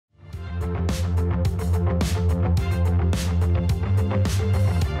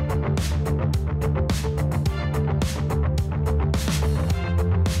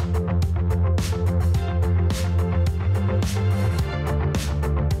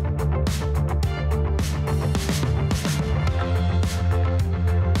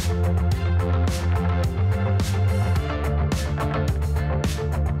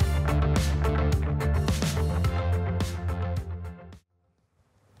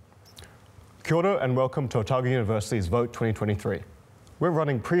Kia ora and welcome to Otago University's VOTE 2023. We're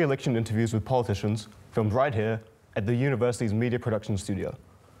running pre-election interviews with politicians filmed right here at the university's media production studio.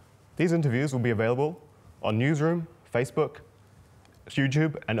 These interviews will be available on Newsroom, Facebook,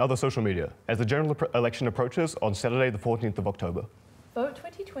 YouTube and other social media as the general election approaches on Saturday the 14th of October. VOTE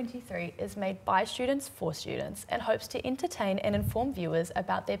 2023 is made by students for students and hopes to entertain and inform viewers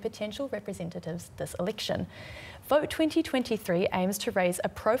about their potential representatives this election. VOTE 2023 aims to raise a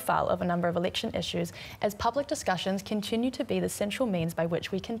profile of a number of election issues as public discussions continue to be the central means by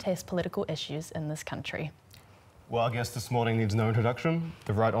which we contest political issues in this country. Well, our guest this morning needs no introduction.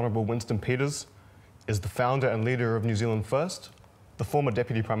 The Right Honourable Winston Peters is the founder and leader of New Zealand First, the former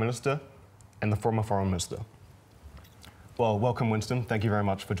Deputy Prime Minister and the former Foreign Minister. Well, welcome Winston. Thank you very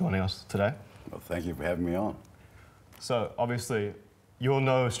much for joining us today. Well, thank you for having me on. So, obviously, you're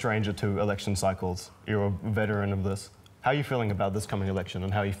no stranger to election cycles. You're a veteran of this. How are you feeling about this coming election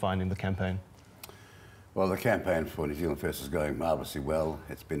and how are you finding the campaign? Well, the campaign for New Zealand First is going marvellously well.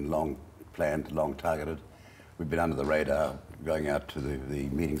 It's been long planned, long targeted. We've been under the radar, going out to the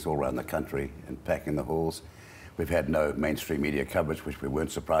meetings all around the country and packing the halls. We've had no mainstream media coverage, which we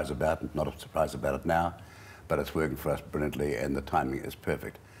weren't surprised about, not surprised about it now, but it's working for us brilliantly and the timing is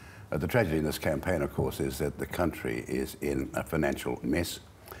perfect. The tragedy in this campaign, of course, is that the country is in a financial mess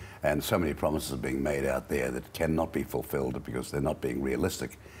and so many promises are being made out there that cannot be fulfilled because they're not being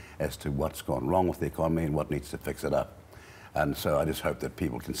realistic as to what's gone wrong with the economy and what needs to fix it up. And so I just hope that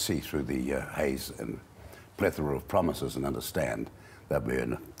people can see through the haze and plethora of promises and understand that we're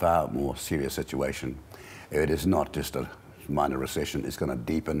in a far more serious situation. It is not just a minor recession, it's going to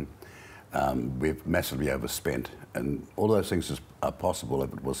deepen. We've massively overspent, and all those things are possible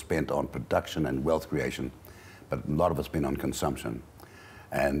if it was spent on production and wealth creation, but a lot of it's been on consumption.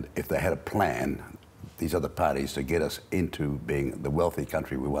 And if they had a plan, these other parties, to get us into being the wealthy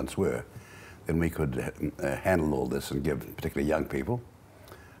country we once were, then we could handle all this and give particularly young people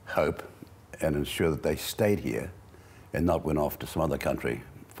hope and ensure that they stayed here and not went off to some other country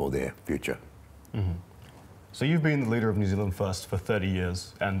for their future. Mm-hmm. So you've been the leader of New Zealand First for 30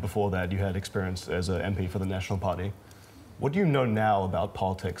 years, and before that you had experience as an MP for the National Party. What do you know now about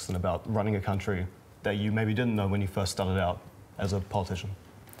politics and about running a country that you maybe didn't know when you first started out as a politician?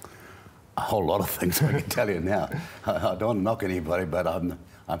 A whole lot of things I can tell you now. I don't want to knock anybody, but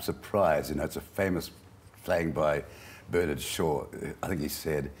I'm surprised. You know, it's a famous saying by Bernard Shaw. I think he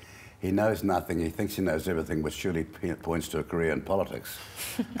said, "He knows nothing, he thinks he knows everything, which surely points to a career in politics."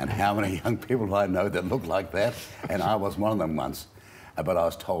 And how many young people do I know that look like that? And I was one of them once. But I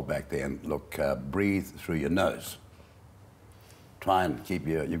was told back then, look, breathe through your nose. Try and keep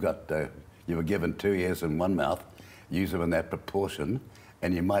you were given 2 ears and one mouth, use them in that proportion,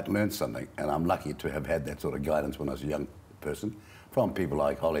 and you might learn something. And I'm lucky to have had that sort of guidance when I was a young person from people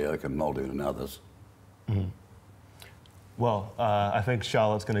like Holyoake and Muldoon and others. Mm-hmm. Well, I think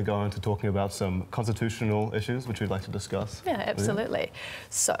Charlotte's going to go into talking about some constitutional issues which we'd like to discuss. Yeah, absolutely.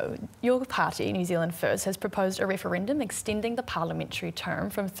 So, your party, New Zealand First, has proposed a referendum extending the parliamentary term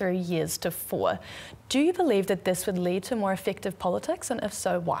from 3 years to 4. Do you believe that this would lead to more effective politics, and if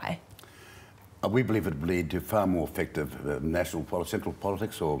so, why? We believe it would lead to far more effective central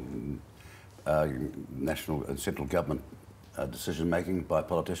politics or national and central government decision-making by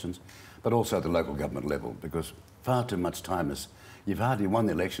politicians, but also at the local government level, because far too much time is, you've hardly won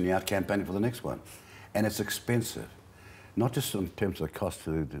the election, you're out campaigning for the next one. And it's expensive, not just in terms of the cost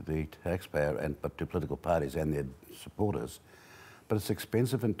to the taxpayer, but to political parties and their supporters, but it's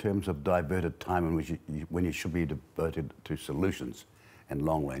expensive in terms of diverted time when you should be devoted to solutions and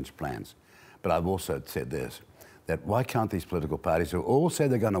long-range plans. But I've also said this, that why can't these political parties who all say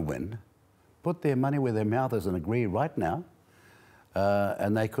they're going to win, put their money where their mouth is and agree right now,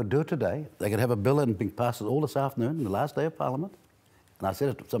 and they could do it today. They could have a bill and being passed all this afternoon, the last day of Parliament. And I said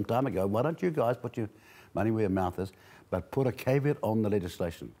it some time ago, why don't you guys put your money where your mouth is, but put a caveat on the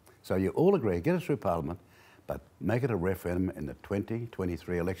legislation. So you all agree, get it through Parliament, but make it a referendum in the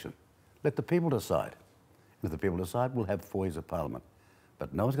 2023 election. Let the people decide. And if the people decide, we'll have 4 years of Parliament.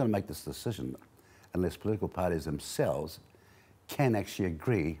 But no one's going to make this decision unless political parties themselves can actually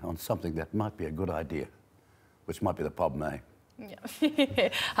agree on something that might be a good idea, which might be the problem, eh? Yeah,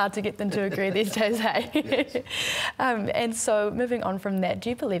 hard to get them to agree these days, hey? Yes. And so, moving on from that,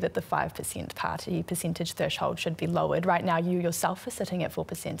 do you believe that the 5% party percentage threshold should be lowered? Right now, you yourself are sitting at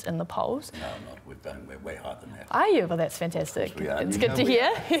 4% in the polls. No, not. We're way higher than that. Are you? Well, that's fantastic. It's good to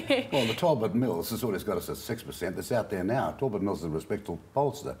hear. Well, the Talbot Mills has always got us at 6%. It's out there now. Talbot Mills is a respectable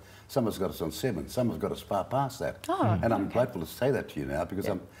pollster. Some has got us on 7. Some has got us far past that. Oh, and I'm grateful to say that to you now because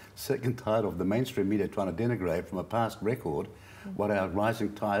I'm sick and tired of the mainstream media trying to denigrate from a past record what our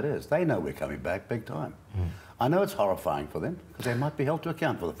rising tide is. They know we're coming back big time. I know it's horrifying for them because they might be held to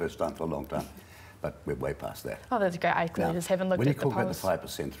account for the first time for a long time, but we're way past that. Oh, that's great. I clearly just haven't looked at the polls. When you talk about the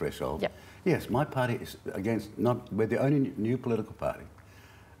 5% threshold, yep. Yes, my party is against, we're the only new political party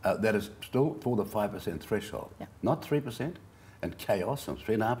that is still for the 5% threshold, yep. Not 3% and chaos and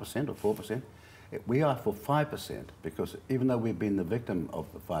 3.5% or 4%. We are for 5% because even though we've been the victim of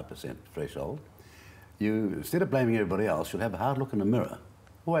the 5% threshold, you, instead of blaming everybody else, should have a hard look in the mirror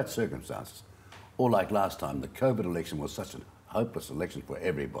or at circumstances. Or like last time, the COVID election was such a hopeless election for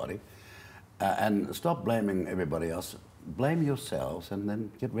everybody. And stop blaming everybody else. Blame yourselves and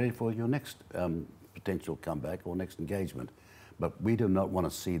then get ready for your next potential comeback or next engagement. But we do not want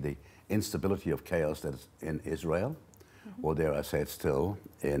to see the instability of chaos that is in Israel, or dare I say it still,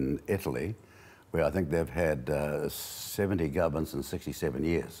 in Italy, where I think they've had 70 governments in 67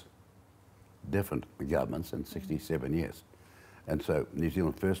 years. Different governments in 67 years. And so New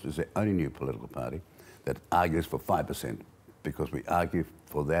Zealand First is the only new political party that argues for 5% because we argue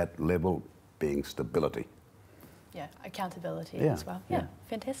for that level being stability. Yeah, accountability Yeah, as well. yeah. Yeah,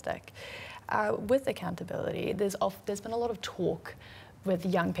 fantastic. With accountability, there's been a lot of talk with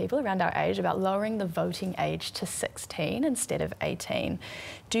young people around our age about lowering the voting age to 16 instead of 18.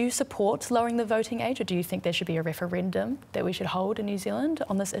 Do you support lowering the voting age, or do you think there should be a referendum that we should hold in New Zealand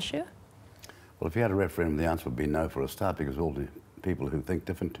on this issue? Well, if you had a referendum, the answer would be no for a start, because all the people who think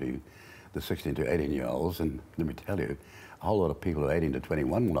different to you, the 16 to 18-year-olds, and let me tell you, a whole lot of people who are 18 to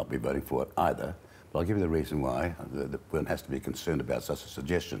 21 will not be voting for it either. But I'll give you the reason why one has to be concerned about such a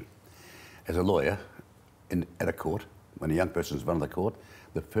suggestion. As a lawyer at a court, when a young person is in front of the court,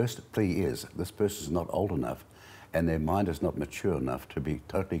 the first plea is this person is not old enough and their mind is not mature enough to be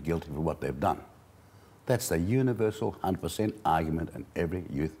totally guilty for what they've done. That's the universal 100% argument in every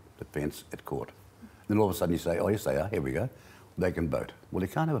youth defence at court. Then all of a sudden you say, oh yes they are, here we go, they can vote. Well, you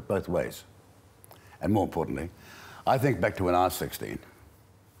can't have it both ways. And more importantly, I think back to when I was 16,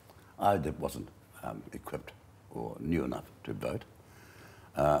 I wasn't equipped or knew enough to vote.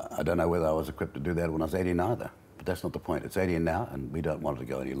 I don't know whether I was equipped to do that when I was 18 either, but that's not the point. It's 18 now and we don't want it to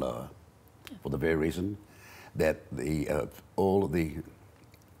go any lower for the very reason that all of the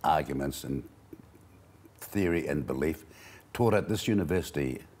arguments and theory and belief taught at this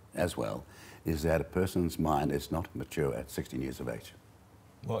university as well is that a person's mind is not mature at 16 years of age.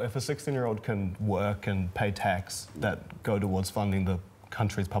 Well, if a 16-year-old can work and pay tax that go towards funding the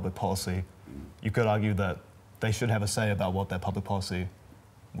country's public policy, you could argue that they should have a say about what that public policy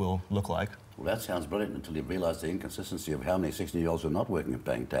will look like. Well, that sounds brilliant until you realise the inconsistency of how many 16-year-olds are not working and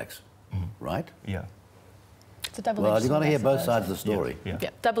paying tax, right? Yeah. It's a double-edged sword. Well, you've got to hear both sides of the story. Yeah.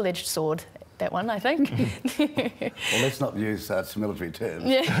 Yeah, double-edged sword, that one, I think. Well, let's not use such military terms.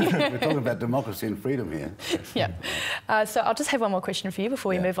 Yeah. We're talking about democracy and freedom here. Yeah. So I'll just have one more question for you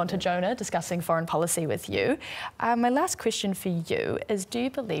before we move on to Jonah discussing foreign policy with you. My last question for you is, do you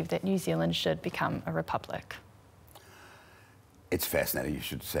believe that New Zealand should become a republic? It's fascinating you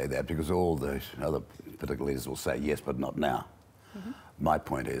should say that, because all the other political leaders will say yes, but not now. My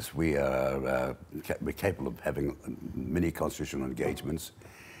point is we're capable of having many constitutional engagements.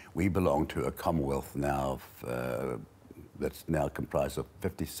 We belong to a Commonwealth now that's now comprised of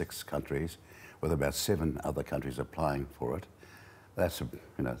 56 countries, with about 7 other countries applying for it. That's the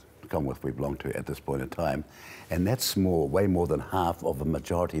Commonwealth we belong to at this point in time, and that's way more than half of the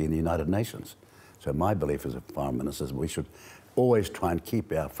majority in the United Nations. So my belief as a foreign minister is we should always try and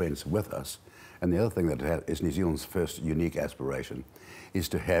keep our friends with us. And the other thing that is New Zealand's first unique aspiration is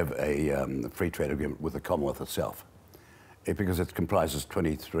to have a free trade agreement with the Commonwealth itself. Because it comprises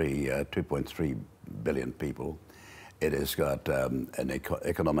 2.3 billion people. It has got an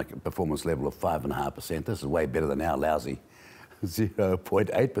economic performance level of 5.5%. This is way better than our lousy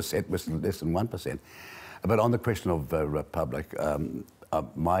 0.8%, which is less than 1%. But on the question of republic,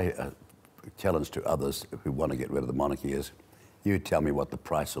 my challenge to others who want to get rid of the monarchy is, you tell me what the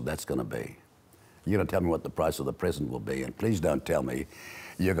price of that's going to be. You're going to tell me what the price of the president will be, and please don't tell me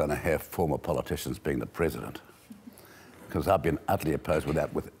you're going to have former politicians being the president. Because I've been utterly opposed with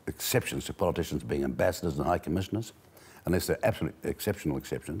that, with exceptions to politicians being ambassadors and high commissioners, unless they're absolute exceptional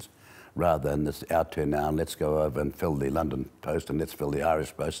exceptions, rather than this our turn now and let's go over and fill the London post and let's fill the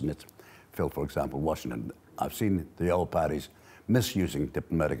Irish post and let's fill, for example, Washington. I've seen the old parties misusing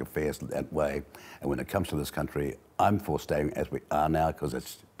diplomatic affairs that way, and when it comes to this country, I'm for staying as we are now, because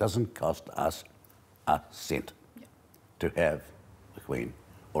it doesn't cost us a cent to have a queen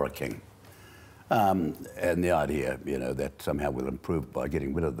or a king. And the idea, that somehow we'll improve by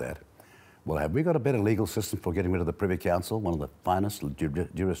getting rid of that. Well, have we got a better legal system for getting rid of the Privy Council, one of the finest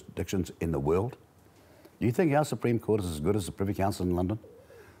jurisdictions in the world? Do you think our Supreme Court is as good as the Privy Council in London,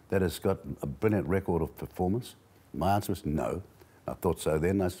 that has got a brilliant record of performance? My answer is no. I thought so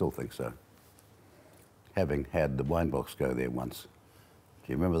then, I still think so. Having had the wine box go there once.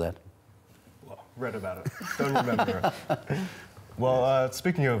 Do you remember that? Well, read about it. Don't remember it. Well,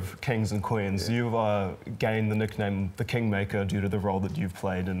 speaking of kings and queens, you've gained the nickname the Kingmaker due to the role that you've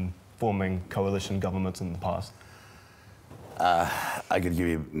played in forming coalition governments in the past. I could give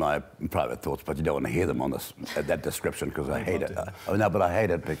you my private thoughts, but you don't want to hear them on this, that description, because I hate it. No, but I hate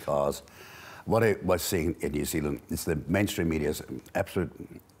it because what I was seeing in New Zealand is the mainstream media's absolute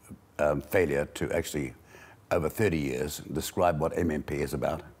failure to actually, over 30 years, describe what MMP is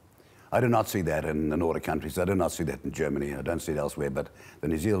about. I do not see that in the Nordic countries. I do not see that in Germany. I don't see it elsewhere. But the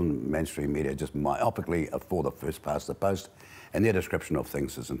New Zealand mainstream media just myopically for the first past the post, and their description of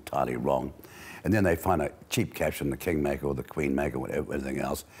things is entirely wrong. And then they find a cheap caption, the Kingmaker or the Queenmaker, whatever, anything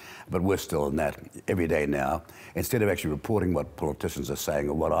else. But we're still in that every day now. Instead of actually reporting what politicians are saying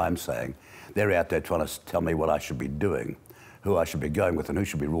or what I'm saying, they're out there trying to tell me what I should be doing, who I should be going with, and who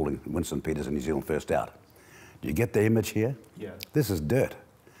should be ruling Winston Peters and New Zealand First out. Do you get the image here? Yeah. This is dirt.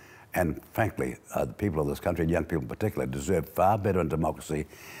 And frankly, the people of this country, young people in particular, deserve far better in democracy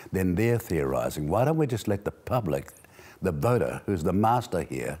than they're theorising. Why don't we just let the public, the voter, who's the master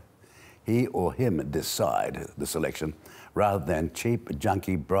here, he or him decide this election, rather than cheap,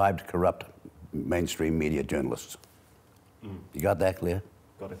 junky, bribed, corrupt mainstream media journalists? You got that clear?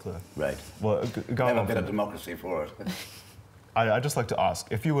 Got it clear. Right. Well, going on a better democracy for it. I'd just like to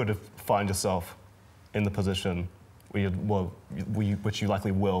ask, if you were to find yourself in the position which you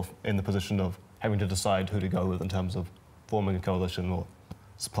likely will, in the position of having to decide who to go with in terms of forming a coalition or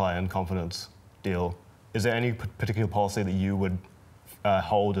supply and confidence deal, is there any particular policy that you would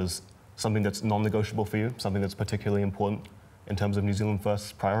hold as something that's non-negotiable for you, something that's particularly important in terms of New Zealand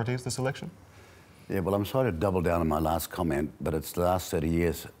First's priorities this election? Yeah, well, I'm sorry to double down on my last comment, but it's the last 30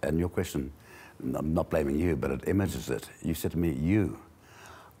 years, and your question, I'm not blaming you, but it images it. You said to me, you.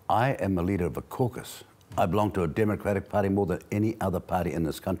 I am a leader of a caucus. I belong to a Democratic Party more than any other party in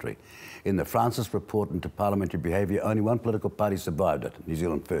this country. In the Francis Report into Parliamentary Behaviour, only one political party survived it, New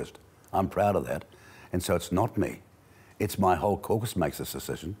Zealand First. I'm proud of that. And so it's not me. It's my whole caucus makes this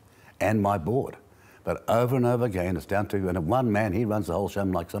decision, and my board. But over and over again, it's down to, and one man, he runs the whole show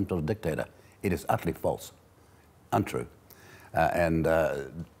like some sort of dictator. It is utterly false, untrue.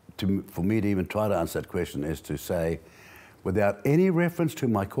 For me to even try to answer that question is to say, without any reference to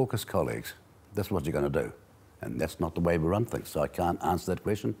my caucus colleagues, that's what you're going to do. And that's not the way we run things. So I can't answer that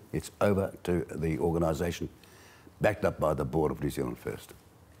question. It's over to the organisation, backed up by the board of New Zealand First.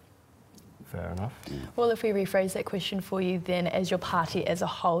 Fair enough. Well, if we rephrase that question for you then, as your party as a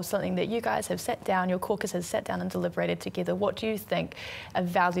whole, something that you guys have sat down, your caucus has sat down and deliberated together, what do you think a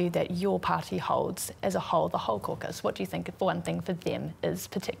value that your party holds as a whole, the whole caucus? What do you think, for one thing, for them is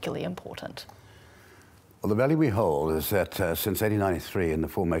particularly important? Well, the value we hold is that since 1893, in the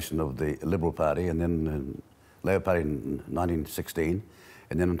formation of the Liberal Party, and then Labour Party in 1916,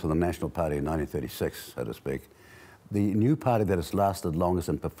 and then into the National Party in 1936, so to speak, the new party that has lasted longest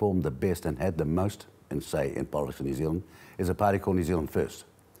and performed the best and had the most say in politics in New Zealand is a party called New Zealand First.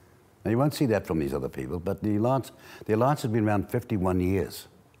 Now, you won't see that from these other people, but the Alliance has been around 51 years.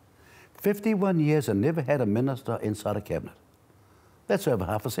 51 years and never had a minister inside a cabinet. That's over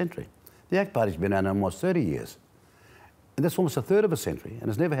half a century. The ACT Party's been around almost 30 years. And that's almost a third of a century, and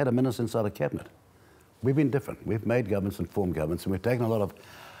it's never had a minister inside a cabinet. We've been different. We've made governments and formed governments, and we've taken a lot of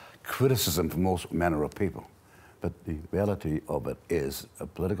criticism from all manner of people. But the reality of it is a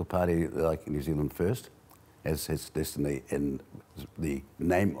political party like New Zealand First has its destiny in the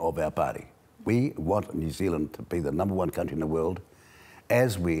name of our party. We want New Zealand to be the #1 country in the world,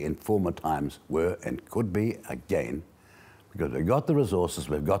 as we in former times were and could be again, because we've got the resources,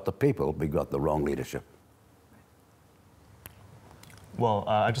 we've got the people, we've got the wrong leadership. Well,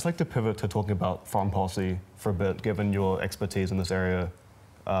 I'd just like to pivot to talking about foreign policy for a bit, given your expertise in this area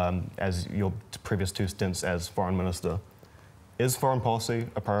as your previous 2 stints as foreign minister. Is foreign policy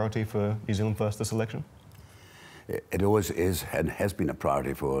a priority for New Zealand First this election? It always is and has been a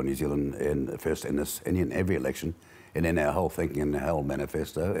priority for New Zealand in every election, and in our whole thinking and our whole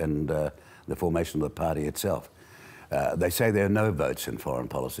manifesto and the formation of the party itself. They say there are no votes in foreign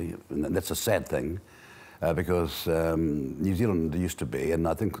policy, and that's a sad thing because New Zealand used to be, and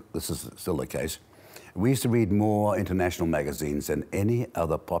I think this is still the case, we used to read more international magazines than any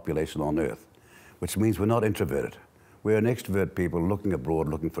other population on earth, which means we're not introverted. We're an extrovert people looking abroad,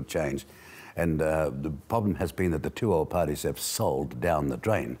 looking for change. And the problem has been that the 2 old parties have sold down the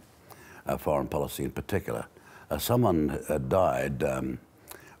drain, foreign policy in particular. Someone died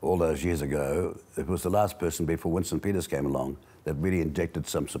all those years ago, it was the last person before Winston Peters came along that really injected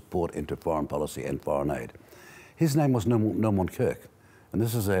some support into foreign policy and foreign aid. His name was Norman Kirk, and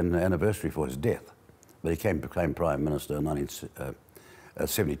this is an anniversary for his death. But he became Prime Minister in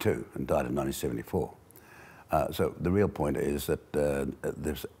 1972 and died in 1974. So the real point is that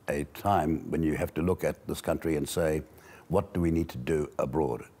there's a time when you have to look at this country and say, what do we need to do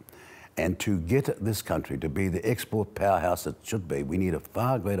abroad? And to get this country to be the export powerhouse it should be, we need a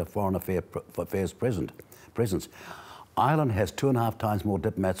far greater foreign affairs presence. Ireland has 2.5 times more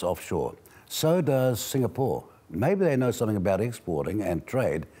diplomats offshore. So does Singapore. Maybe they know something about exporting and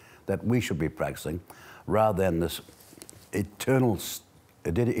trade that we should be practicing, rather than this eternal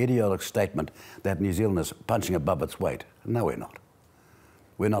idiotic statement that New Zealand is punching above its weight. No, we're not.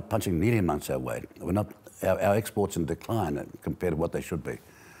 We're not punching nearly amongst our weight. We're not. Our exports in decline compared to what they should be.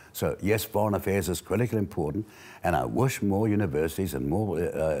 So yes, foreign affairs is critically important, and I wish more universities and more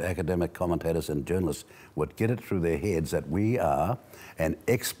academic commentators and journalists would get it through their heads that we are an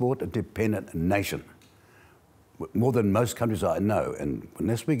export-dependent nation, more than most countries I know. And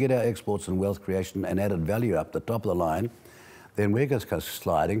unless we get our exports and wealth creation and added value up the top of the line, then we're just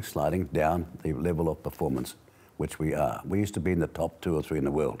sliding down the level of performance, which we are. We used to be in the top 2 or 3 in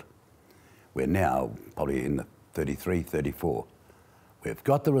the world. We're now probably in the 33, 34. We've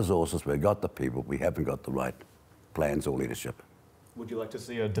got the resources, we've got the people, we haven't got the right plans or leadership. Would you like to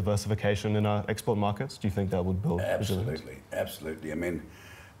see a diversification in our export markets? Do you think that would build resilience? Absolutely. I mean,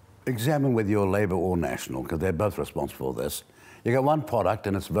 examine whether you're Labour or National, because they're both responsible for this. You got one product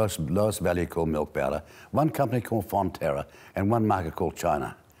and its lowest value called milk powder, one company called Fonterra, and one market called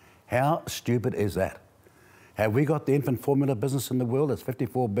China. How stupid is that? Have we got the infant formula business in the world that's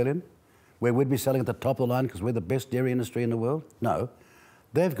 54 billion, where we'd be selling at the top of the line because we're the best dairy industry in the world? No.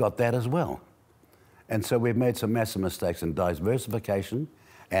 They've got that as well. And so we've made some massive mistakes in diversification,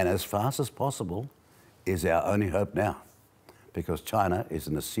 and as fast as possible is our only hope now, because China is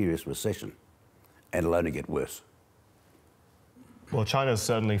in a serious recession and it'll only get worse. Well, China is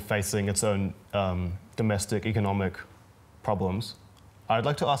certainly facing its own domestic economic problems. I'd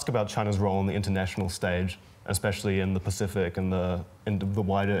like to ask about China's role in the international stage, especially in the Pacific and the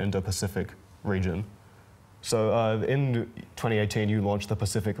wider Indo-Pacific region. So in 2018, you launched the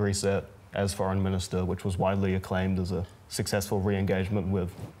Pacific Reset as Foreign Minister, which was widely acclaimed as a successful re-engagement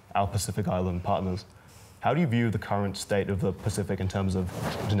with our Pacific Island partners. How do you view the current state of the Pacific in terms of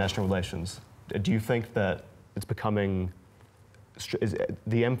international relations? Do you think that it's becoming...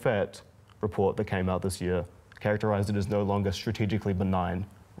 The MFAT report that came out this year characterized it as no longer strategically benign,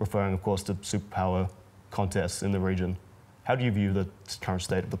 referring, of course, to superpower contests in the region. How do you view the current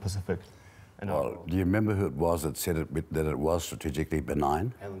state of the Pacific? Well, do you remember who it was that said that it was strategically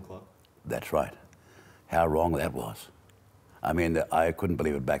benign? Helen Clark. That's right. How wrong that was. I mean, I couldn't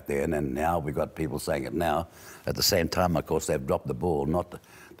believe it back then, and now we've got people saying it now. At the same time, of course, they've dropped the ball, not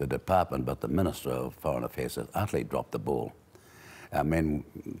the department, but the Minister of Foreign Affairs has utterly dropped the ball. I mean,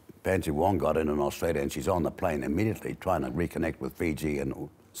 Panji Wong got in Australia, and she's on the plane immediately trying to reconnect with Fiji and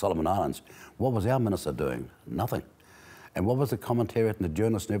Solomon Islands. What was our minister doing? Nothing. And what was the commentariat and the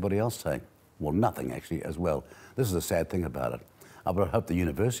journalists and everybody else saying? Well, nothing, actually, as well. This is the sad thing about it. I would hope the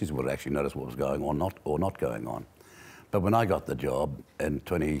universities would actually notice what was going on or not going on. But when I got the job in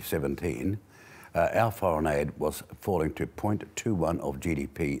 2017, our foreign aid was falling to 0.21 of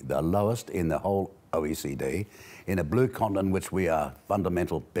GDP, the lowest in the whole OECD, in a blue continent which we are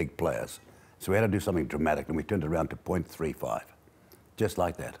fundamental big players. So we had to do something dramatic, and we turned it around to 0.35, just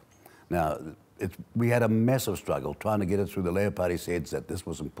like that. Now, we had a massive struggle trying to get it through the Labour Party's heads that this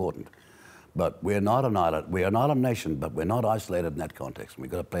was important. But we're not an island. We are not a nation, but we're not isolated in that context. We've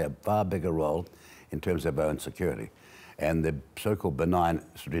got to play a far bigger role in terms of our own security. And the so-called benign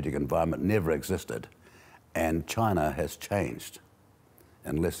strategic environment never existed. And China has changed,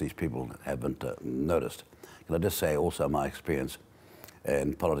 unless these people haven't noticed. Can I just say also my experience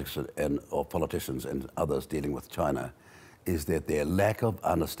in politics or politicians and others dealing with China is that their lack of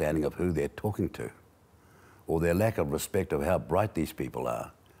understanding of who they're talking to, or their lack of respect of how bright these people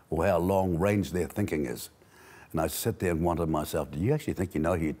are, or how long range their thinking is. And I sit there and wonder to myself, do you actually think you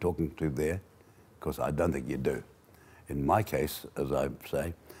know who you're talking to there? Because I don't think you do. In my case, as I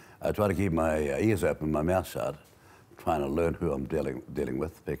say, I try to keep my ears open, my mouth shut, trying to learn who I'm dealing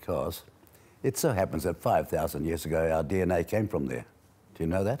with, because it so happens that 5,000 years ago, our DNA came from there. Do you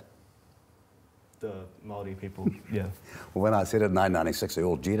know that? The Māori people, yeah. Well, when I said it in 1996, they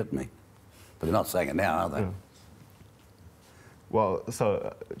all jeered at me. But they're not saying it now, are they? Yeah. Well,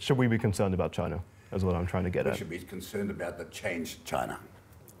 so should we be concerned about China, is what I'm trying to get at? We should be concerned about the changed China.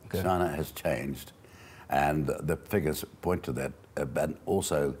 Okay. China has changed, and the figures point to that. but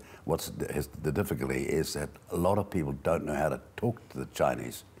also the difficulty is that a lot of people don't know how to talk to the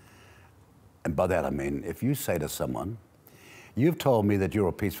Chinese. And by that I mean, if you say to someone, "You've told me that you're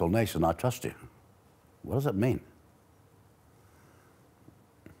a peaceful nation, I trust you." What does it mean?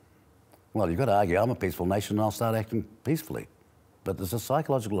 Well, you've got to argue, I'm a peaceful nation and I'll start acting peacefully. But there's a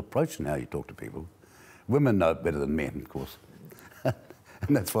psychological approach in how you talk to people. Women know it better than men, of course.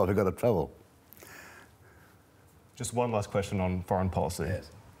 And that's why we've got to trouble. Just one last question on foreign policy.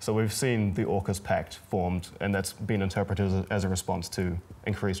 Yes. So we've seen the AUKUS Pact formed, and that's been interpreted as a response to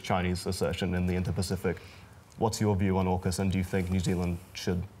increased Chinese assertion in the Indo-Pacific. What's your view on AUKUS, and do you think New Zealand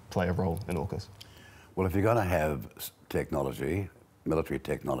should play a role in AUKUS? Well, if you're going to have technology, military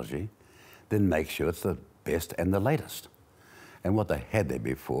technology, then make sure it's the best and the latest. And what they had there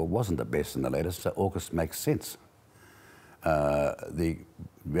before wasn't the best and the latest, so AUKUS makes sense. The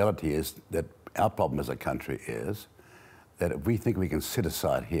reality is that our problem as a country is that if we think we can sit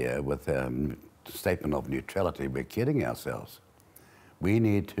aside here with a statement of neutrality, we're kidding ourselves. We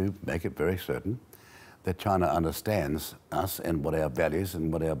need to make it very certain that China understands us and what our values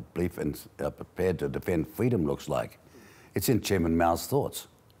and what our belief and are prepared to defend freedom looks like. It's in Chairman Mao's thoughts.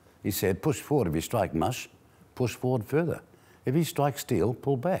 He said, push forward if you strike mush, push forward further. If you strike steel,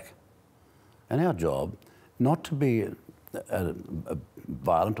 pull back. And our job, not to be a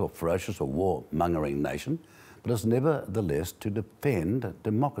violent or ferocious or warmongering nation, but is nevertheless to defend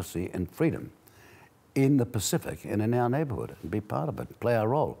democracy and freedom in the Pacific and in our neighbourhood, and be part of it, play our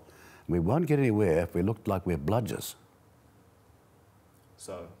role. We won't get anywhere if we look like we're bludgers.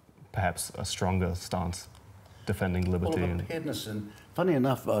 So perhaps a stronger stance defending liberty. Well, preparedness, and funny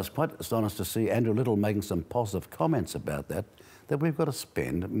enough, I was quite astonished to see Andrew Little making some positive comments about that we've got to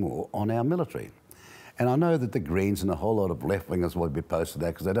spend more on our military. And I know that the Greens and a whole lot of left-wingers will be opposed to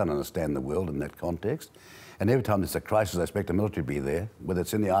that because they don't understand the world in that context. And every time there's a crisis, they expect the military to be there, whether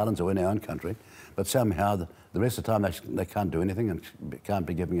it's in the islands or in our own country. But somehow the rest of the time they can't do anything and can't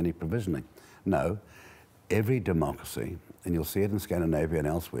be giving any provisioning. No, every democracy, and you'll see it in Scandinavia and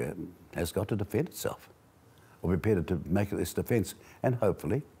elsewhere, has got to defend itself or be prepared to make its defence. And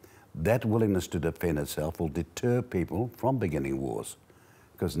hopefully that willingness to defend itself will deter people from beginning wars,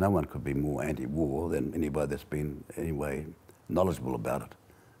 because no one could be more anti-war than anybody that's been anyway knowledgeable about it.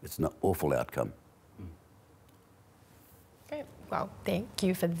 It's an awful outcome. Great. Well, thank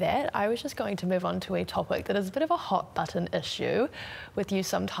you for that. I was just going to move on to a topic that is a bit of a hot button issue with you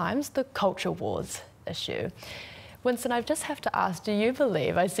sometimes, the culture wars issue. Winston, I just have to ask, do you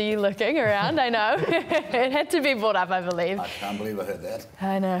believe, I see you looking around, I know, it had to be brought up, I believe. I can't believe I heard that.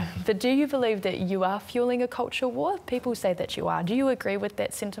 I know, but do you believe that you are fueling a culture war? People say that you are. Do you agree with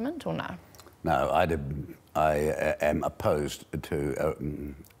that sentiment or no? No, I am opposed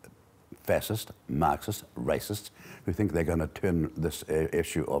to fascist, Marxist, racists who think they're going to turn this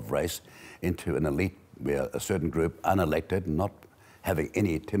issue of race into an elite where a certain group, unelected, not having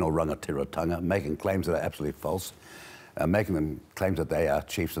any tino rangatira making claims that are absolutely false, making them claims that they are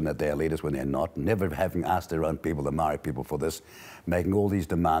chiefs and that they are leaders when they're not, never having asked their own people, the Maori people, for this, making all these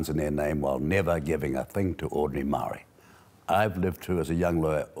demands in their name while never giving a thing to ordinary Maori. I've lived through, as a young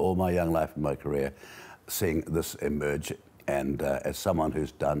lawyer, all my young life and my career, seeing this emerge, and as someone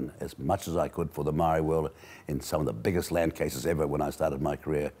who's done as much as I could for the Maori world in some of the biggest land cases ever when I started my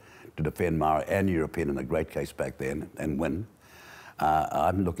career to defend Maori and European in a great case back then and win,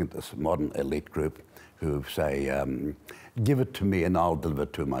 I'm looking at this modern elite group who say, give it to me and I'll deliver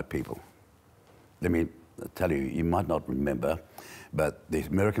it to my people. Let me tell you, you might not remember, but the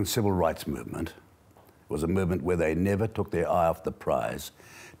American Civil Rights Movement was a movement where they never took their eye off the prize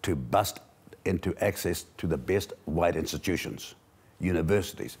to bust into access to the best white institutions,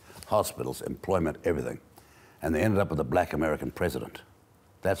 universities, hospitals, employment, everything. And they ended up with a black American president.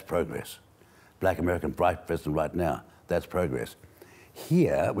 That's progress. Black American president right now, that's progress.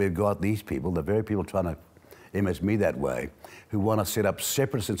 Here, we've got these people, the very people trying to image me that way, who want to set up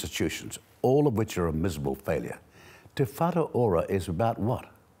separate institutions, all of which are a miserable failure. Te Aotearoa is about what?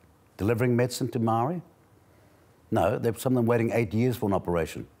 Delivering medicine to Maori? No, there's some of them waiting 8 years for an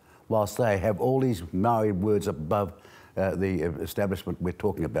operation, whilst they have all these Maori words above the establishment we're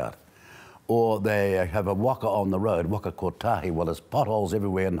talking about. Or they have a waka on the road, waka kotahi, well, there's potholes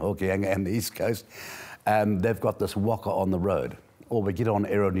everywhere in Hokianga and the East Coast, and they've got this waka on the road. Or we get on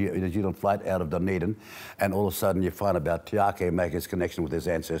an Aero New Zealand flight out of Dunedin, and all of a sudden you find about Te Ake making his connection with his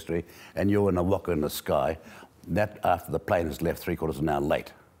ancestry, and you're in a waka in the sky. That after the plane has left 3/4 of an hour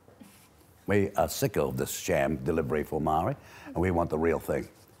late. We are sick of this sham delivery for Maori, and we want the real thing.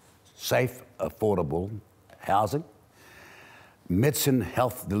 Safe, affordable housing, medicine,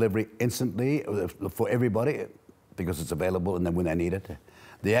 health delivery instantly for everybody. because it's available and then when they need it.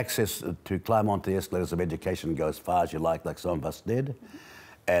 The access to climb onto the escalators of education, go as far as you like some of us did.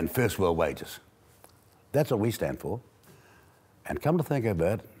 And first world wages. That's what we stand for. And come to think of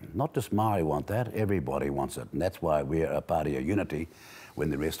it, not just Maori want that, everybody wants it. And that's why we're a party of unity when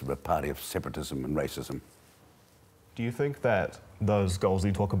the rest are a party of separatism and racism. Do you think that those goals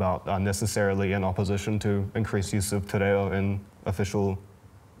you talk about are necessarily in opposition to increased use of te reo in official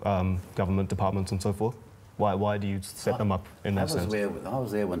government departments and so forth? Why do you set them up in that sense? I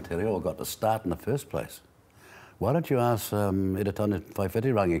was there when te reo got to start in the first place. Why don't you ask Eratone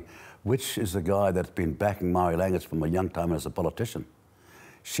Whaiwhetirangi, which is the guy that's been backing Maori language from a young time as a politician?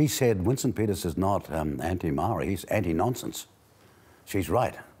 She said Winston Peters is not anti-Maori, he's anti-nonsense. She's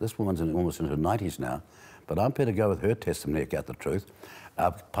right. This woman's almost in her 90s now, but I'm prepared to go with her testimony about the truth,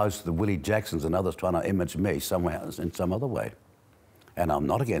 opposed to the Willie Jacksons and others trying to image me somewhere in some other way. And I'm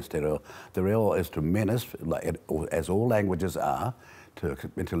not against te reo. Te reo is tremendous, as all languages are, for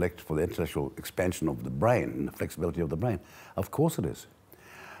the intellectual expansion of the brain and the flexibility of the brain. Of course it is.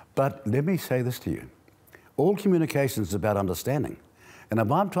 But let me say this to you. All communication is about understanding. And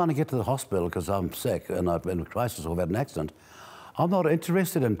if I'm trying to get to the hospital because I'm sick and I've been in a crisis or I've had an accident, I'm not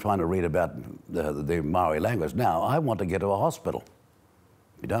interested in trying to read about the Maori language. Now, I want to get to a hospital.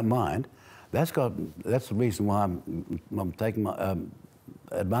 If you don't mind, that's the reason why I'm taking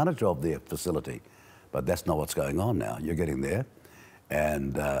advantage of their facility. But that's not what's going on now. You're getting there.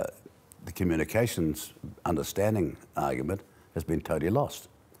 And the communications understanding argument has been totally lost.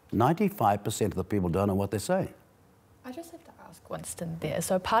 95% of the people don't know what they're saying. I just have to ask Winston there.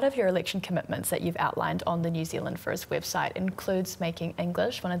 So part of your election commitments that you've outlined on the New Zealand First website includes making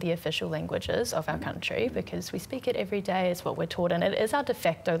English one of the official languages of our country, because we speak it every day, it's what we're taught, and it is our de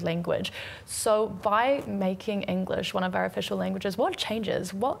facto language. So by making English one of our official languages, what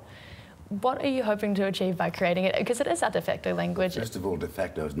changes? What are you hoping to achieve by creating it? Because it is our de facto language. First of all, de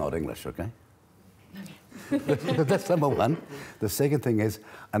facto is not English, okay? That's number one. The second thing is,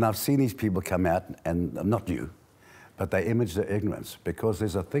 and I've seen these people come out, and not you, but they image their ignorance, because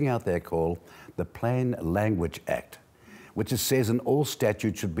there's a thing out there called the Plain Language Act, which says in all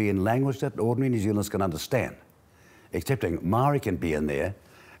statutes should be in language that ordinary New Zealanders can understand, excepting Maori can be in there,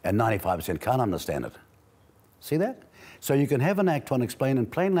 and 95% can't understand it. See that? So you can have an act trying to explain in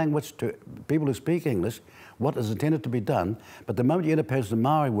plain language to people who speak English what is intended to be done, but the moment you interpose the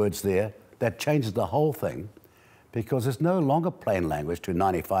Maori words there, that changes the whole thing, because there's no longer plain language to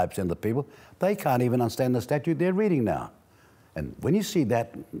 95% of the people. They can't even understand the statute they're reading now. And when you see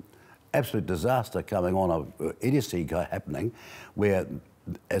that absolute disaster coming on, of idiocy happening, where,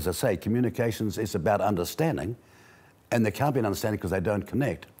 as I say, communications is about understanding, and there can't be an understanding because they don't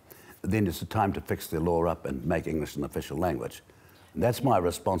connect, then it's the time to fix the law up and make English an official language. And that's my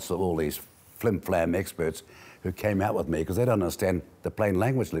response to all these flim-flam experts who came out with me, because they don't understand the plain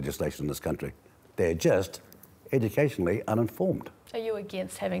language legislation in this country. They're just educationally uninformed. Are you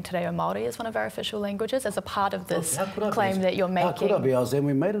against having te reo Māori as one of our official languages as a part of this claim that you're making? How could I be? I was there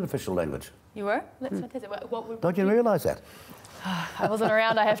when we made it official language. You were? That's fantastic. Don't you realise that? I wasn't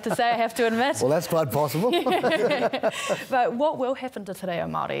around, I have to say, I have to admit. Well, that's quite possible. But what will happen to te reo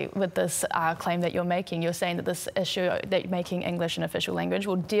Māori with this claim that you're making? You're saying that this issue, that making English an official language,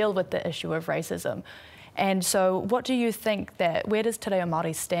 will deal with the issue of racism. And so what do you think where does te reo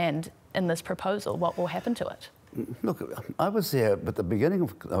Māori stand in this proposal? What will happen to it? Look, I was there at the beginning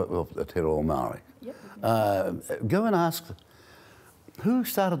of te reo Māori. Yep. Go and ask who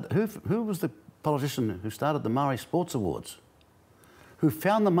was the politician who started the Māori Sports Awards, who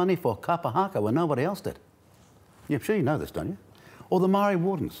found the money for kapa haka when nobody else did. I'm sure you know this, don't you? Or the Māori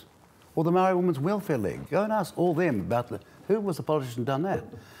Wardens, or the Māori Women's Welfare League. Go and ask all them about who was the politician who done that.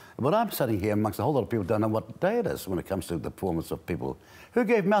 But I'm sitting here amongst a whole lot of people who don't know what day it is when it comes to the performance of people. Who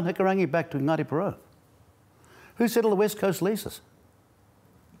gave Mount Hikarangi back to Ngāti Porou? Who settled the West Coast leases?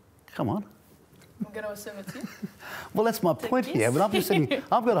 Come on. I'm going to assume it's you. Well, that's my point here. But I'm just saying,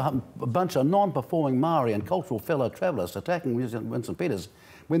 I've got a bunch of non-performing Maori and cultural fellow travellers attacking Winston Peters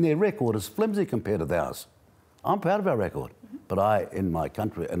when their record is flimsy compared to theirs. I'm proud of our record. But in my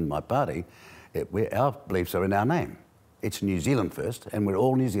country, in my party, our beliefs are in our name. It's New Zealand first, and we're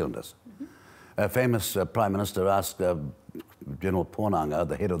all New Zealanders. A famous Prime Minister asked General Pōnanga,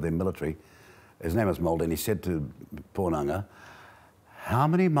 the head of their military, his name was Mulder, and he said to Pōnanga, "How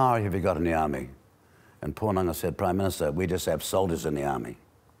many Maori have you got in the army?" And Pōnanga said, "Prime Minister, we just have soldiers in the army."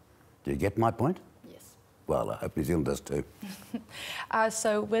 Do you get my point? Yes. Well, I hope New Zealand does too. I just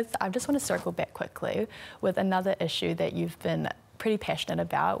want to circle back quickly with another issue that you've been pretty passionate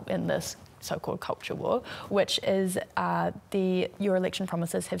about in this so-called culture war, which is your election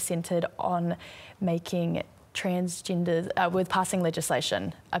promises have centred on making with passing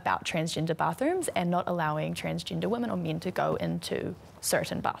legislation about transgender bathrooms and not allowing transgender women or men to go into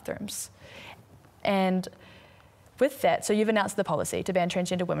certain bathrooms. And with that, so you've announced the policy to ban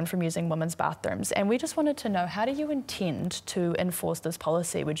transgender women from using women's bathrooms, and we just wanted to know, how do you intend to enforce this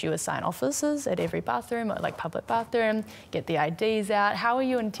policy? Would you assign officers at every bathroom, or like public bathroom, get the IDs out? How are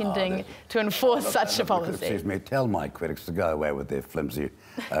you intending to enforce such a policy? Excuse me, tell my critics to go away with their flimsy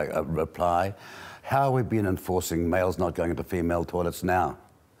reply. How have we been enforcing males not going into female toilets now?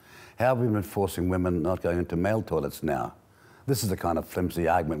 How have we been enforcing women not going into male toilets now? This is the kind of flimsy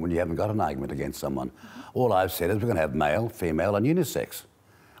argument when you haven't got an argument against someone. All I've said is we're going to have male, female and unisex.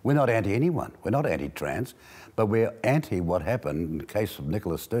 We're not anti-anyone. We're not anti-trans, but we're anti what happened in the case of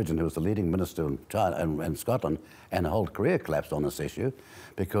Nicola Sturgeon, who was the leading minister in China and Scotland, and the whole career collapsed on this issue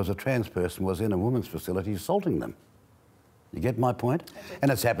because a trans person was in a women's facility assaulting them. You get my point?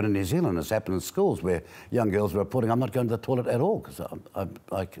 And it's happened in New Zealand. It's happened in schools where young girls are reporting, I'm not going to the toilet at all because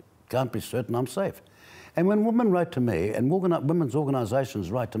I can't be certain I'm safe. And when women write to me, and women's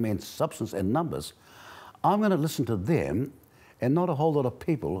organisations write to me in substance and numbers, I'm going to listen to them and not a whole lot of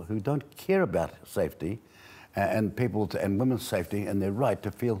people who don't care about safety and women's safety and their right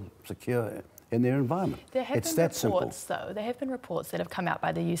to feel secure in their environment. It's that simple. There have been reports that have come out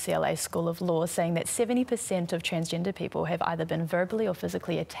by the UCLA School of Law saying that 70% of transgender people have either been verbally or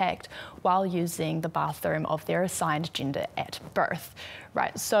physically attacked while using the bathroom of their assigned gender at birth.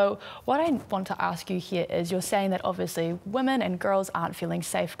 Right, so what I want to ask you here is, you're saying that obviously women and girls aren't feeling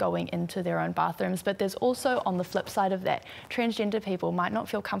safe going into their own bathrooms, but there's also, on the flip side of that, transgender people might not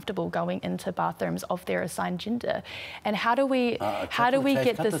feel comfortable going into bathrooms of their assigned gender. And how do we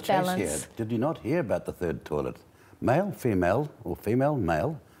get this balance? Did you not hear about the third toilet? Male, female, or female,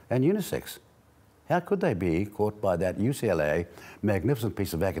 male, and unisex. How could they be caught by that UCLA magnificent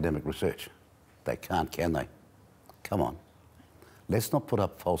piece of academic research? They can't, can they? Come on. Let's not put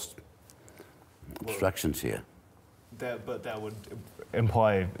up false obstructions here. But that would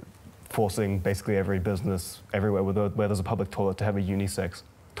imply forcing basically every business everywhere where there's a public toilet to have a unisex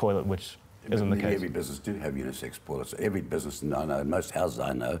toilet, which isn't the case. Every business do have unisex toilets. Every business I know, most houses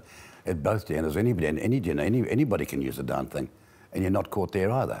I know, at both genders, anybody can use the darn thing, and you're not caught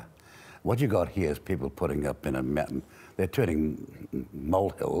there either. What you got here is people putting up in a mountain. They're turning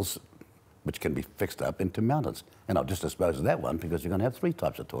molehills, which can be fixed up, into mountains. And I'll just dispose of that one because you're going to have 3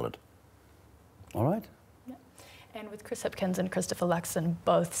 types of toilet. All right? Yeah. And with Chris Hipkins and Christopher Luxon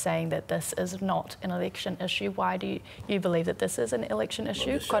both saying that this is not an election issue, why do you believe that this is an election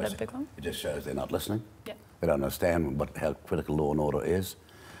issue? Quite a big one? It just shows they're not listening. Yeah. They don't understand how critical law and order is.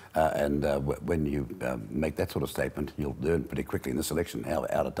 When you make that sort of statement, you'll learn pretty quickly in this election how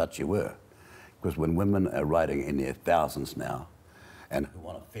out of touch you were. Because when women are writing in their thousands now, and who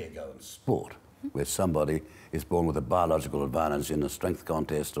want a fair go in sport, where somebody is born with a biological advantage in a strength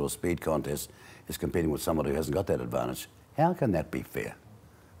contest or a speed contest, is competing with somebody who hasn't got that advantage. How can that be fair?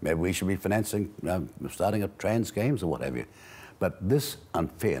 Maybe we should be financing, starting up trans games or what have you. But this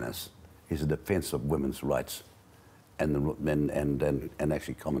unfairness is a defence of women's rights and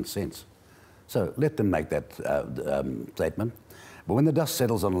actually common sense. So let them make that statement. But when the dust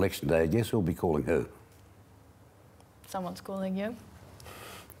settles on election day, guess who'll be calling who? Someone's calling you.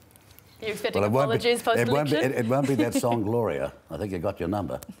 Are you expecting apologies post-election? It won't be that song, Gloria. I think you got your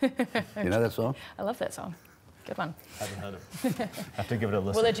number. You know that song? I love that song. Good one. I haven't heard it. I have to give it a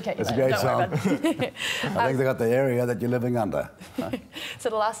listen. We'll educate you. It's a great song. I think they got the area that you're living under. So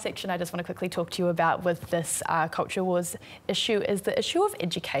the last section I just want to quickly talk to you about with this culture wars issue is the issue of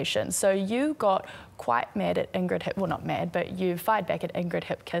education. So you got quite mad at Ingrid Hipkiss, well not mad, but you fired back at Ingrid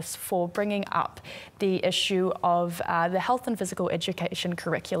Hipkiss for bringing up the issue of the health and physical education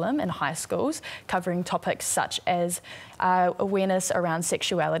curriculum in high schools, covering topics such as awareness around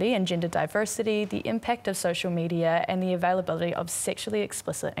sexuality and gender diversity, the impact of social media, and the availability of sexually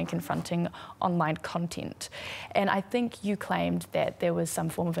explicit and confronting online content. And I think you claimed that there was some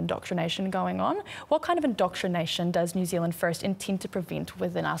form of indoctrination going on. What kind of indoctrination does New Zealand First intend to prevent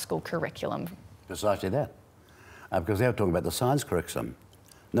within our school curriculum? Precisely that. Because they were talking about the science curriculum.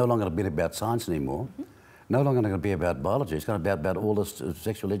 No longer going to be about science anymore. No longer going to be about biology. It's going to be about all this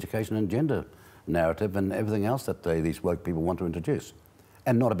sexual education and gender narrative and everything else that these woke people want to introduce.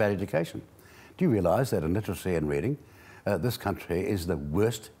 And not about education. Do you realise that in literacy and reading, this country is the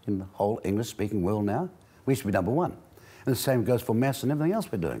worst in the whole English-speaking world now? We should be number 1. And the same goes for maths and everything else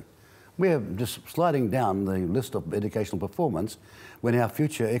we're doing. We're just sliding down the list of educational performance when our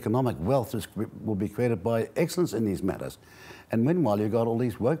future economic wealth will be created by excellence in these matters. And meanwhile, you've got all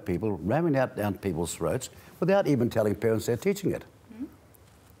these woke people ramming out down people's throats without even telling parents they're teaching it.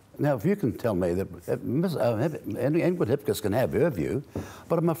 Now, if you can tell me that Edward Hipkiss can have her view,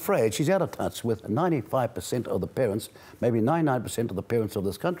 but I'm afraid she's out of touch with 95% of the parents, maybe 99% of the parents of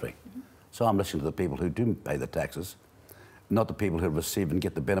this country. So I'm listening to the people who do pay the taxes, not the people who receive and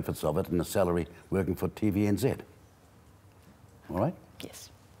get the benefits of it and the salary working for TVNZ. All right?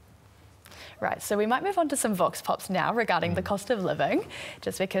 Yes. Right, so we might move on to some Vox Pops now regarding the cost of living,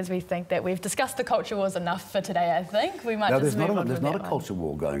 just because we think that we've discussed the culture wars enough for today, I think. We might just move on. There's not a culture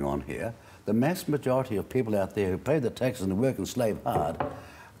war going on here. The mass majority of people out there who pay the taxes and work and slave hard,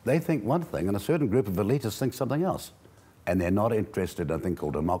 they think one thing, and a certain group of elitists think something else. And they're not interested in a thing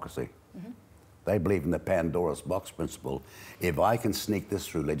called democracy. They believe in the Pandora's box principle. If I can sneak this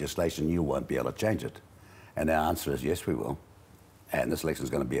through legislation, you won't be able to change it. And our answer is yes, we will. And this election is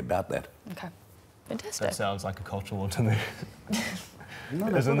going to be about that. Okay, fantastic. That sounds like a culture war to me.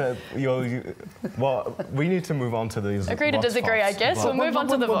 Isn't it? Well, we need to move on to these. Agree to disagree, I guess. We'll move on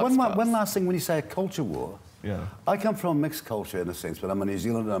to the Vox Pops. One last thing when you say a culture war. Yeah. I come from a mixed culture in a sense, but I'm a New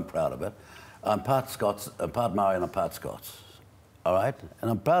Zealander and I'm proud of it. I'm part Scots, I'm part Maori and I'm part Scots. All right? And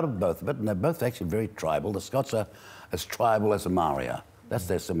I'm proud of both of it, and they're both actually very tribal. The Scots are as tribal as the Maori are. That's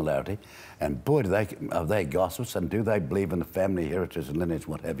their similarity. And boy, are they gossips, and do they believe in the family heritage and lineage,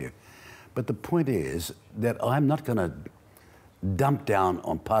 what have you. But the point is that I'm not going to dump down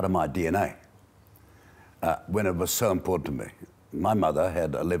on part of my DNA when it was so important to me. My mother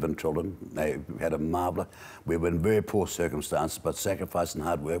had 11 children. They had a marvellous... We were in very poor circumstances, but sacrifice and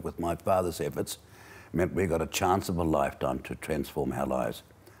hard work with my father's efforts meant we got a chance of a lifetime to transform our lives.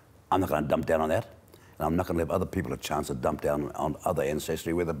 I'm not going to dump down on that. And I'm not going to give other people a chance to dump down on other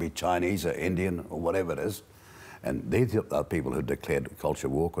ancestry, whether it be Chinese or Indian or whatever it is. And these are people who declared culture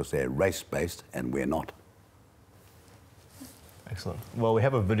war because they're race-based and we're not. Excellent. Well, we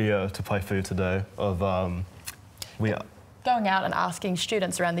have a video to play for you today of going out and asking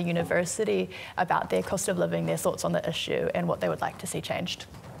students around the university about their cost of living, their thoughts on the issue and what they would like to see changed.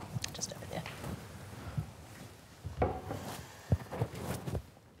 Just over there.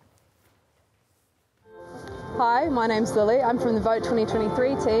 Hi, my name's Lily. I'm from the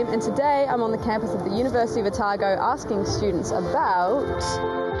VOTE2023 team, and today I'm on the campus of the University of Otago asking students about...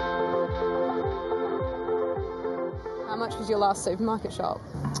 How much was your last supermarket shop?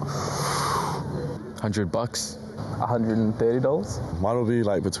 $100. $130. Mine will be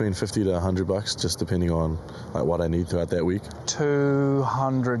like between $50 to $100, just depending on like what I need throughout that week.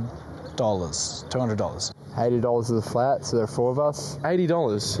 $200. $80 is a flat, so there are 4 of us.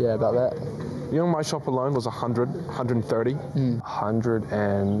 $80? Yeah, about that. You know, my shop alone was $130.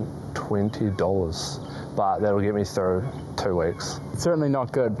 $120. But that'll get me through 2 weeks. It's certainly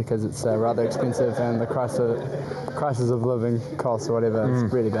not good because it's rather expensive, and the crisis of living costs or whatever, it's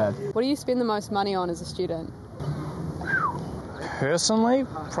really bad. What do you spend the most money on as a student? Personally,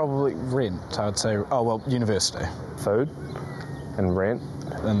 probably rent, I'd say. Oh, well, university. Food and rent,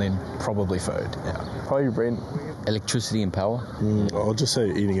 and then probably food, yeah. Probably rent. Electricity and power. I'll just say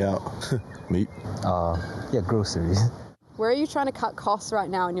eating out. Meat. Yeah, groceries. Where are you trying to cut costs right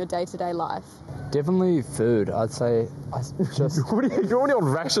now in your day-to-day life? Definitely food. I'd say just... You're already on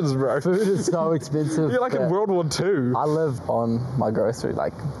rations, bro. Food is so expensive. You're like in World War II. I live on my grocery,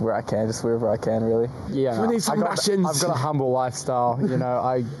 like where I can, just wherever I can, really. Yeah, we need some rations. I've got a humble lifestyle. You know,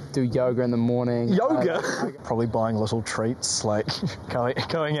 I do yoga in the morning. Yoga? Probably buying little treats, like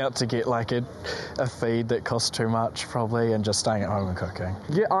going out to get like a feed that costs too much, probably, and just staying at home and cooking.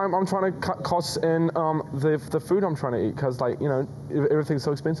 Yeah, I'm trying to cut costs in the food I'm trying to eat, because, like, you know, everything's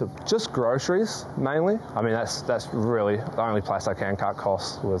so expensive. Just groceries. Mainly. I mean, that's really the only place I can cut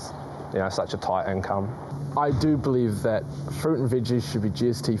costs with, you know, such a tight income. I do believe that fruit and veggies should be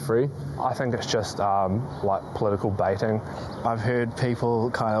GST free. I think it's just like political baiting. I've heard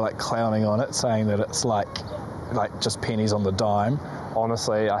people kind of like clowning on it, saying that it's like just pennies on the dime.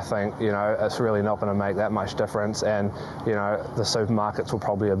 Honestly, I think, you know, it's really not going to make that much difference, and, you know, the supermarkets will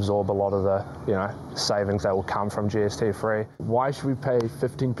probably absorb a lot of the, you know, savings that will come from GST free. Why should we pay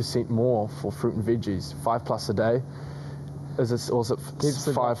 15% more for fruit and veggies, $5+ a day? Is it also keeps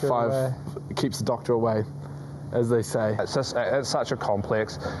the doctor away, as they say? It's such a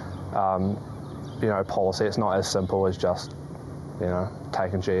complex, you know, policy. It's not as simple as just, you know,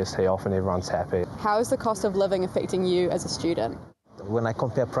 taking GST off and everyone's happy. How is the cost of living affecting you as a student? When I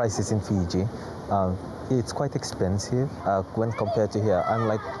compare prices in Fiji, it's quite expensive when compared to here. I'm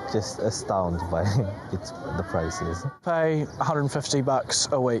like just astounded by the prices. Pay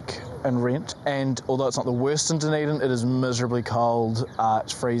 $150 a week in rent, and although it's not the worst in Dunedin, it is miserably cold.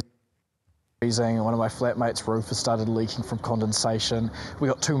 It's freezing. One of my flatmates' roof has started leaking from condensation. We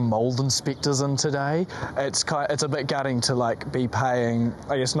got 2 mould inspectors in today. It's a bit gutting to like be paying,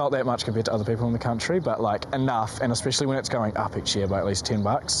 I guess not that much compared to other people in the country, but like enough, and especially when it's going up each year by at least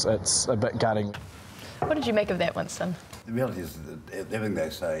 $10, it's a bit gutting. What did you make of that, Winston? The reality is that everything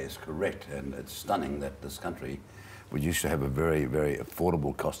they say is correct, and it's stunning that this country, we used to have a very, very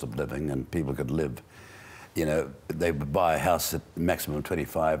affordable cost of living, and people could live. You know, they would buy a house at maximum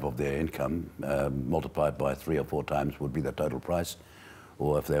 25 of their income, multiplied by 3 or 4 times would be the total price.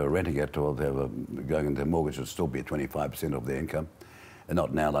 Or if they were renting it or they were going into their mortgage, it would still be at 25% of their income. And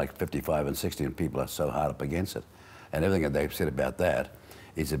not now like 55 and 60, and people are so hard up against it. And everything that they've said about that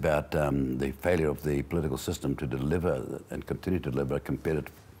is about the failure of the political system to deliver and continue to deliver a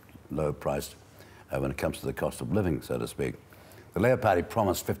competitive, low price when it comes to the cost of living, so to speak. The Labour Party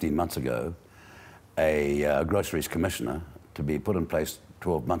promised 15 months ago a groceries commissioner to be put in place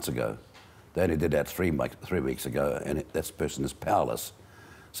 12 months ago. They only did that 3 weeks ago, and that person is powerless.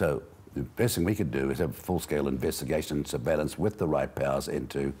 So the best thing we could do is have a full-scale investigation and surveillance with the right powers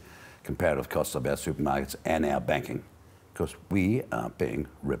into comparative costs of our supermarkets and our banking, because we are being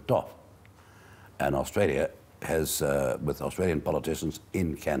ripped off. And Australia has, with Australian politicians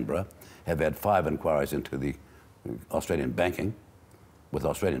in Canberra, have had 5 inquiries into the Australian banking with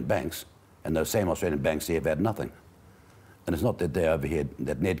Australian banks, and those same Australian banks here have had nothing. And it's not that they're over here,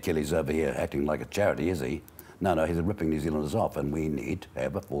 that Ned Kelly's over here acting like a charity, is he? No, no, he's ripping New Zealanders off, and we need to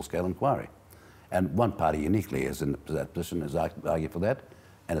have a full-scale inquiry. And one party uniquely is in that position, has argued for that,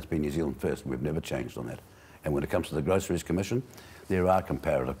 and it's been New Zealand first. We've never changed on that. And when it comes to the Groceries Commission, there are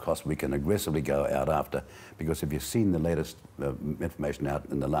comparative costs we can aggressively go out after, because if you've seen the latest information out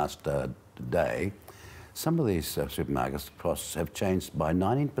in the last day, some of these supermarkets costs have changed by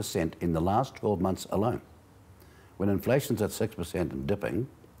 19% in the last 12 months alone. When inflation's at 6% and dipping,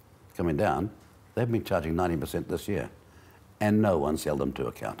 coming down, they've been charging 19% this year, and no one's held them to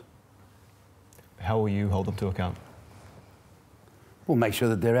account. How will you hold them to account? We'll make sure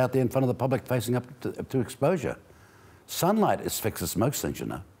that they're out there in front of the public facing up to exposure. Sunlight fixes most things, you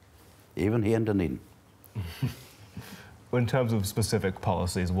know, even here in Dunedin. In terms of specific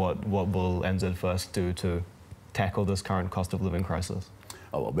policies, what will NZ First do to tackle this current cost of living crisis?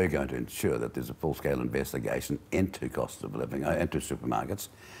 Oh, well, we're going to ensure that there's a full-scale investigation into cost of living, into supermarkets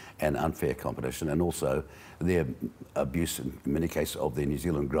and unfair competition, and also the abuse, in many cases, of the New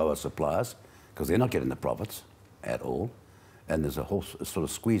Zealand grower suppliers, because they're not getting the profits at all. And there's a whole sort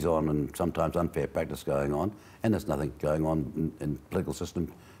of squeeze on and sometimes unfair practice going on, and there's nothing going on in the political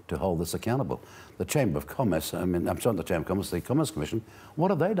system to hold this accountable. The Chamber of Commerce, I mean, I'm sorry, the Chamber of Commerce, the Commerce Commission, what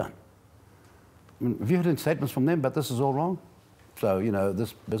have they done? I mean, have you heard any statements from them, but this is all wrong? So, you know,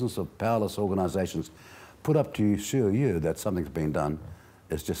 this business of powerless organisations put up to assure you that something's been done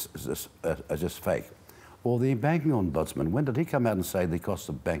is just fake. Or the banking ombudsman, when did he come out and say the cost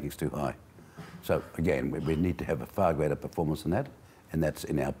of banking's too high? So, again, we need to have a far greater performance than that, and that's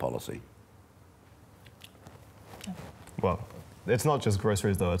in our policy. Well, it's not just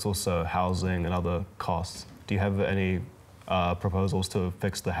groceries, though. It's also housing and other costs. Do you have any proposals to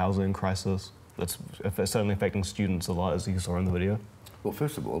fix the housing crisis? That's certainly affecting students a lot, as you saw in the video. Well,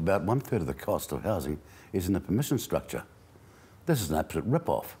 first of all, about 1/3 of the cost of housing is in the permission structure. This is an absolute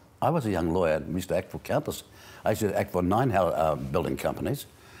rip-off. I was a young lawyer and we used to act for countless. I used to act for 9 building companies,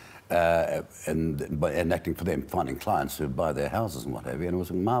 and acting for them, finding clients who would buy their houses and what have you. And it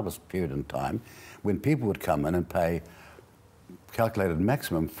was a marvellous period in time when people would come in and pay calculated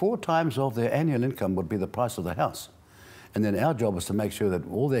maximum 4 times of their annual income would be the price of the house. And then our job was to make sure that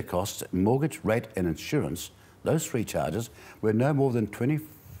all their costs, mortgage, rate and insurance, those 3 charges, were no more than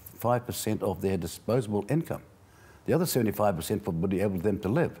 25% of their disposable income. The other 75% would be able for them to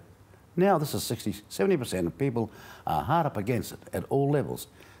live. Now this is 60-70%, and people are hard up against it at all levels.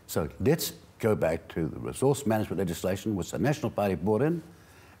 So let's go back to the resource management legislation, which the National Party brought in,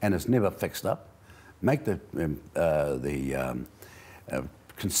 and it's never fixed up. Make the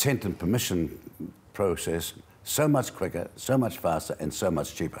consent and permission process so much quicker, so much faster, and so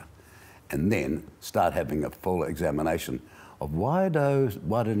much cheaper. And then start having a full examination of why do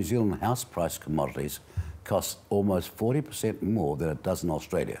New Zealand house price commodities cost almost 40% more than it does in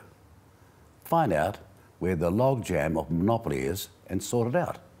Australia. Find out where the logjam of monopoly is and sort it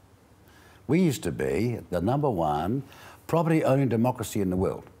out. We used to be the #1 property-owning democracy in the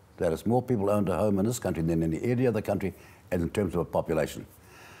world. That is, more people owned a home in this country than in any other country, and in terms of a population.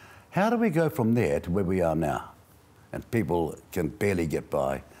 How do we go from there to where we are now? And people can barely get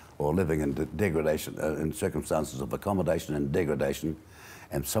by, or living in degradation, in circumstances of accommodation and degradation.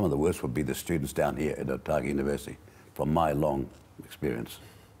 And some of the worst would be the students down here at Otago University, from my long experience.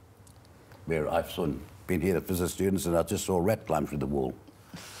 where I've been here to visit students and I just saw a rat climb through the wall.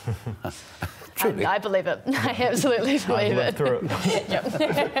 I believe it. I absolutely believe it.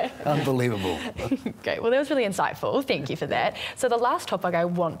 Yep. Unbelievable. Great. Well, that was really insightful. Thank you for that. So the last topic I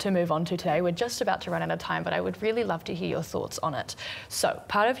want to move on to today, we're just about to run out of time, but I would really love to hear your thoughts on it. So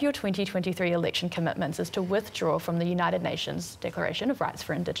part of your 2023 election commitments is to withdraw from the United Nations Declaration of Rights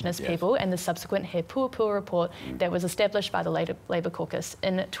for Indigenous People and the subsequent He Puapua report that was established by the Labour caucus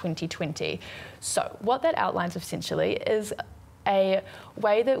in 2020. So what that outlines essentially is a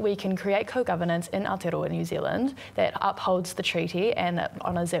way that we can create co-governance in Aotearoa, New Zealand, that upholds the treaty and that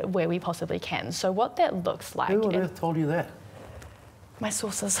honours it where we possibly can. So what that looks like... Who on earth told you that? My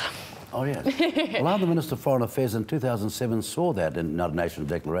sources. Oh, yeah. Well, I'm the Minister of Foreign Affairs in 2007 saw that in the United Nations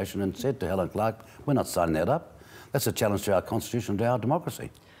Declaration and said to Helen Clark, we're not signing that up. That's a challenge to our constitution, to our democracy.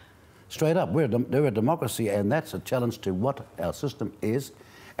 Straight up, we're a democracy, and that's a challenge to what our system is,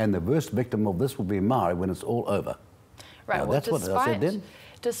 and the worst victim of this will be Maori when it's all over. Right, now, well, that's what I said then.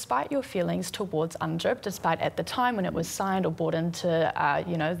 Despite your feelings towards UNDRIP, despite at the time when it was signed or brought into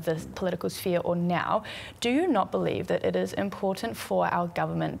the political sphere or now, do you not believe that it is important for our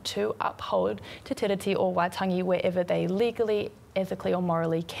government to uphold Te Tiriti or Waitangi wherever they legally, ethically or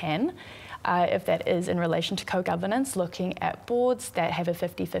morally can? If that is in relation to co-governance, looking at boards that have a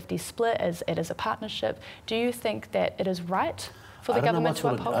 50-50 split as it is a partnership, do you think that it is right for the government to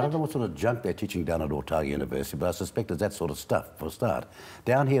uphold it? I don't know what sort of junk they're teaching down at Otago University, but I suspect it's that sort of stuff for a start.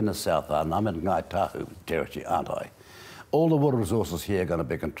 Down here in the South Island, I'm in Ngai Tahu territory, aren't I? All the water resources here are going to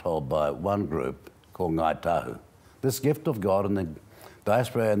be controlled by one group called Ngai Tahu. This gift of God and the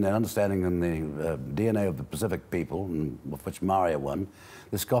diaspora and the understanding and the DNA of the Pacific people, of which Maori are one,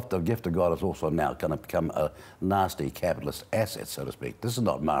 this gift of God is also now going to become a nasty capitalist asset, so to speak. This is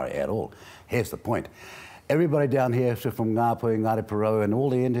not Maori at all. Here's the point. Everybody down here, so from Ngāpuhi, Aotearoa, and all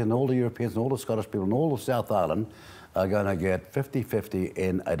the Indians, and all the Europeans, and all the Scottish people, and all the South Island are going to get 50-50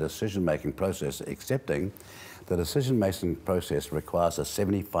 in a decision-making process, accepting the decision-making process requires a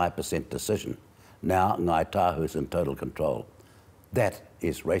 75% decision. Now, Ngai Tahu is in total control. That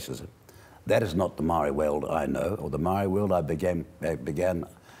is racism. That is not the Maori world I know, or the Maori world I began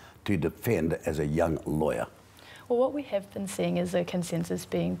to defend as a young lawyer. Well, what we have been seeing is a consensus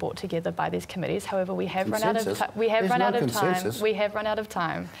being brought together by these committees. However, we have run out of time. We have run out of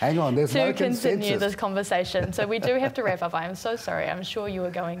time. Hang on, there's no consensus. To continue this conversation. So we do have to wrap up. I'm so sorry. I'm sure you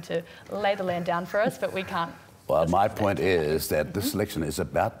were going to lay the land down for us, but we can't. Well, my point is that this election is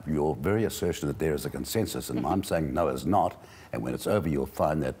about your very assertion that there is a consensus, and I'm saying no, it's not. And when it's over, you'll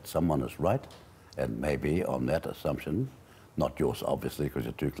find that someone is right, and maybe on that assumption, not yours, obviously, because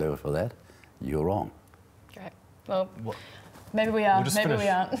you're too clever for that, you're wrong. Great. Well, maybe we are, maybe we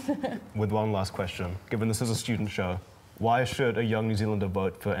aren't. With one last question. Given this is a student show, why should a young New Zealander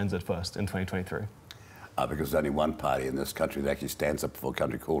vote for NZ First in 2023? Because there's only one party in this country that actually stands up for a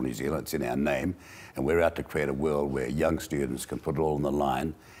country called New Zealand. It's in our name, and we're out to create a world where young students can put it all on the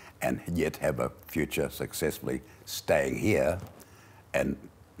line and yet have a future successfully staying here and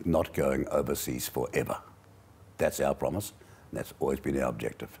not going overseas forever. That's our promise, and that's always been our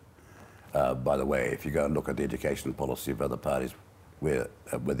objective. By the way, if you go and look at the education policy of other parties, we're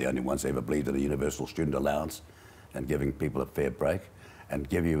the only ones that ever believed in a universal student allowance and giving people a fair break and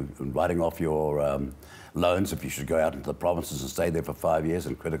writing off your loans if you should go out into the provinces and stay there for 5 years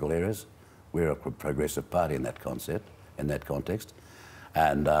in critical areas. We're a progressive party in that context.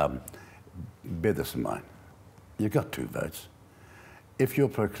 And bear this in mind, you've got 2 votes. If your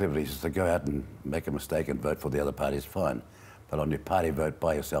proclivity is to go out and make a mistake and vote for the other parties, fine. But on your party vote,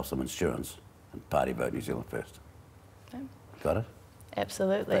 buy yourself some insurance and party vote New Zealand First. Okay. Got it?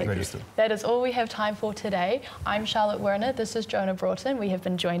 Absolutely. That is all we have time for today. I'm Charlotte Werner. This is Jonah Broughton. We have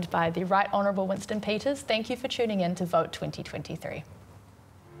been joined by the Right Honourable Winston Peters. Thank you for tuning in to Vote 2023.